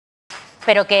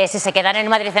pero que si se quedan en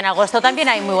Madrid en agosto también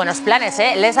hay muy buenos planes,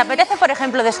 ¿eh? ¿Les apetece, por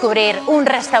ejemplo, descubrir un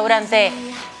restaurante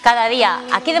cada día,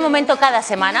 aquí de momento cada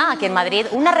semana, aquí en Madrid?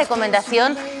 Una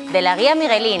recomendación de la Guía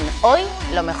Miguelín. Hoy,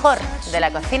 lo mejor de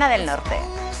la cocina del norte.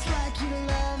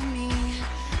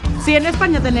 Si en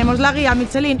España tenemos la Guía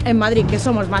Michelin, en Madrid, que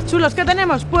somos más chulos, ¿qué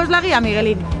tenemos? Pues la Guía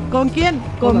Miguelín. ¿Con quién?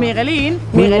 Con Miguelín.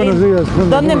 Muy buenos días.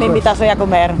 ¿Dónde me invitas hoy a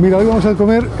comer? Mira, hoy vamos a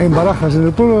comer en Barajas, en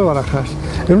el pueblo de Barajas,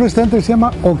 en un restaurante que se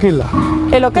llama Okela.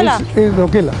 ¿El Okela? Es el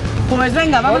Okela. Pues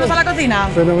venga, vámonos a la cocina.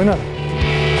 Fenomenal.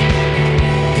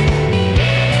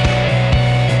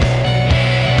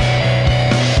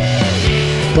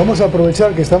 Vamos a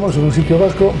aprovechar que estamos en un sitio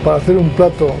vasco para hacer un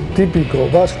plato típico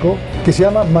vasco que se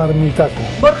llama marmitaco.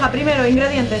 Borja, primero,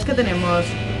 ingredientes, ¿qué tenemos?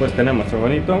 Pues tenemos el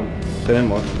bonito,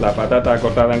 tenemos la patata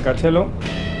cortada en cachelo,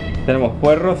 tenemos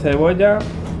puerro, cebolla,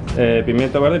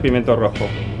 pimiento verde y pimiento rojo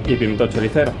y pimiento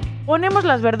choricero. Ponemos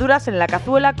las verduras en la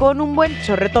cazuela con un buen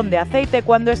chorretón de aceite.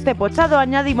 Cuando esté pochado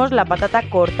añadimos la patata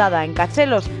cortada en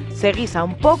cachelos, se guisa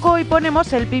un poco y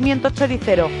ponemos el pimiento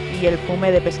choricero y el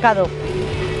fumé de pescado.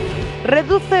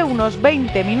 Reduce unos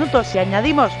 20 minutos y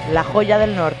añadimos la joya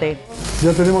del norte.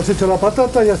 Ya tenemos hecha la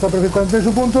patata, ya está perfectamente en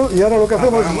su punto y ahora lo que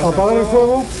hacemos es apagar el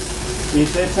fuego y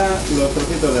se echan los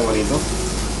trocitos de bonito.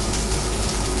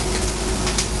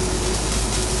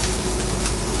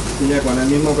 Y ya con el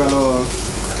mismo calor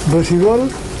residual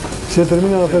se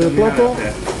termina de hacer el plato.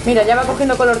 Mira, ya va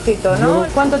cogiendo colorcito, ¿no?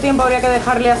 ¿Cuánto tiempo habría que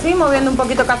dejarle así, moviendo un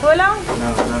poquito cazuela?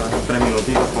 Nada, 3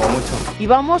 minutitos como mucho. Y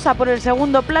vamos a por el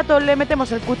segundo plato, le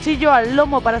metemos el cuchillo al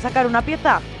lomo para sacar una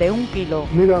pieza de 1 kilo.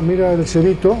 Mira el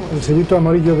cerito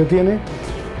amarillo que tiene,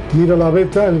 mira la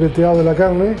veta, el veteado de la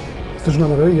carne. Esto es una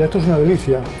maravilla, esto es una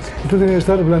delicia. Esto tiene que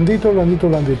estar blandito, blandito,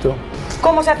 blandito.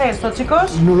 ¿Cómo se hace esto,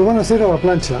 chicos? Nos lo van a hacer a la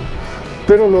plancha,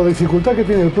 pero la dificultad que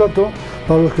tiene el plato,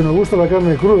 para los que nos gusta la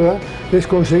carne cruda, es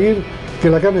conseguir que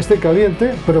la carne esté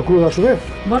caliente, pero cruda a su vez.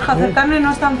 Borja, hacer carne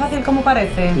no es tan fácil como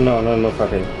parece. No es muy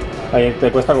fácil. Ahí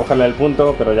te cuesta cogerle el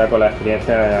punto, pero ya con la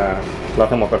experiencia ya lo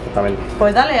hacemos perfectamente.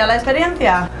 Pues dale, a la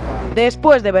experiencia.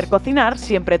 Después de ver cocinar,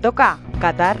 siempre toca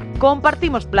catar.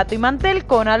 Compartimos plato y mantel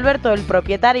con Alberto, el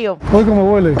propietario. Hoy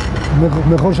como huele,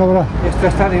 mejor sabrá. Esto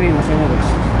está divino, señores.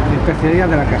 Especialidad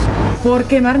de la casa. ¿Por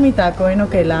qué marmitaco en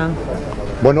Okela?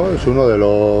 Bueno, es uno de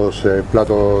los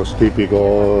platos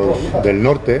típicos del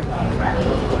norte.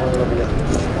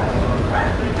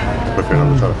 Prefiero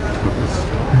la cuchara.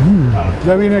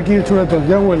 Ya viene aquí el chuletón,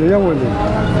 ya huele. La carne.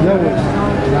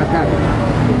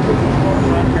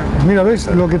 Mira, ¿ves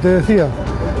lo que te decía?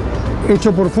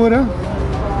 Hecho por fuera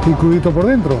y crudito por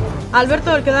dentro.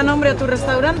 Alberto, ¿el que da nombre a tu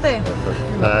restaurante?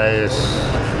 Es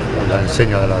la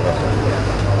enseña de la casa.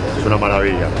 Es una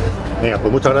maravilla. Venga,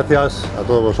 pues muchas gracias a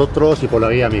todos vosotros y por la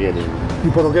Guía Miguelín. Y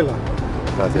por Okela.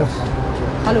 Gracias.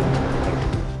 Salud.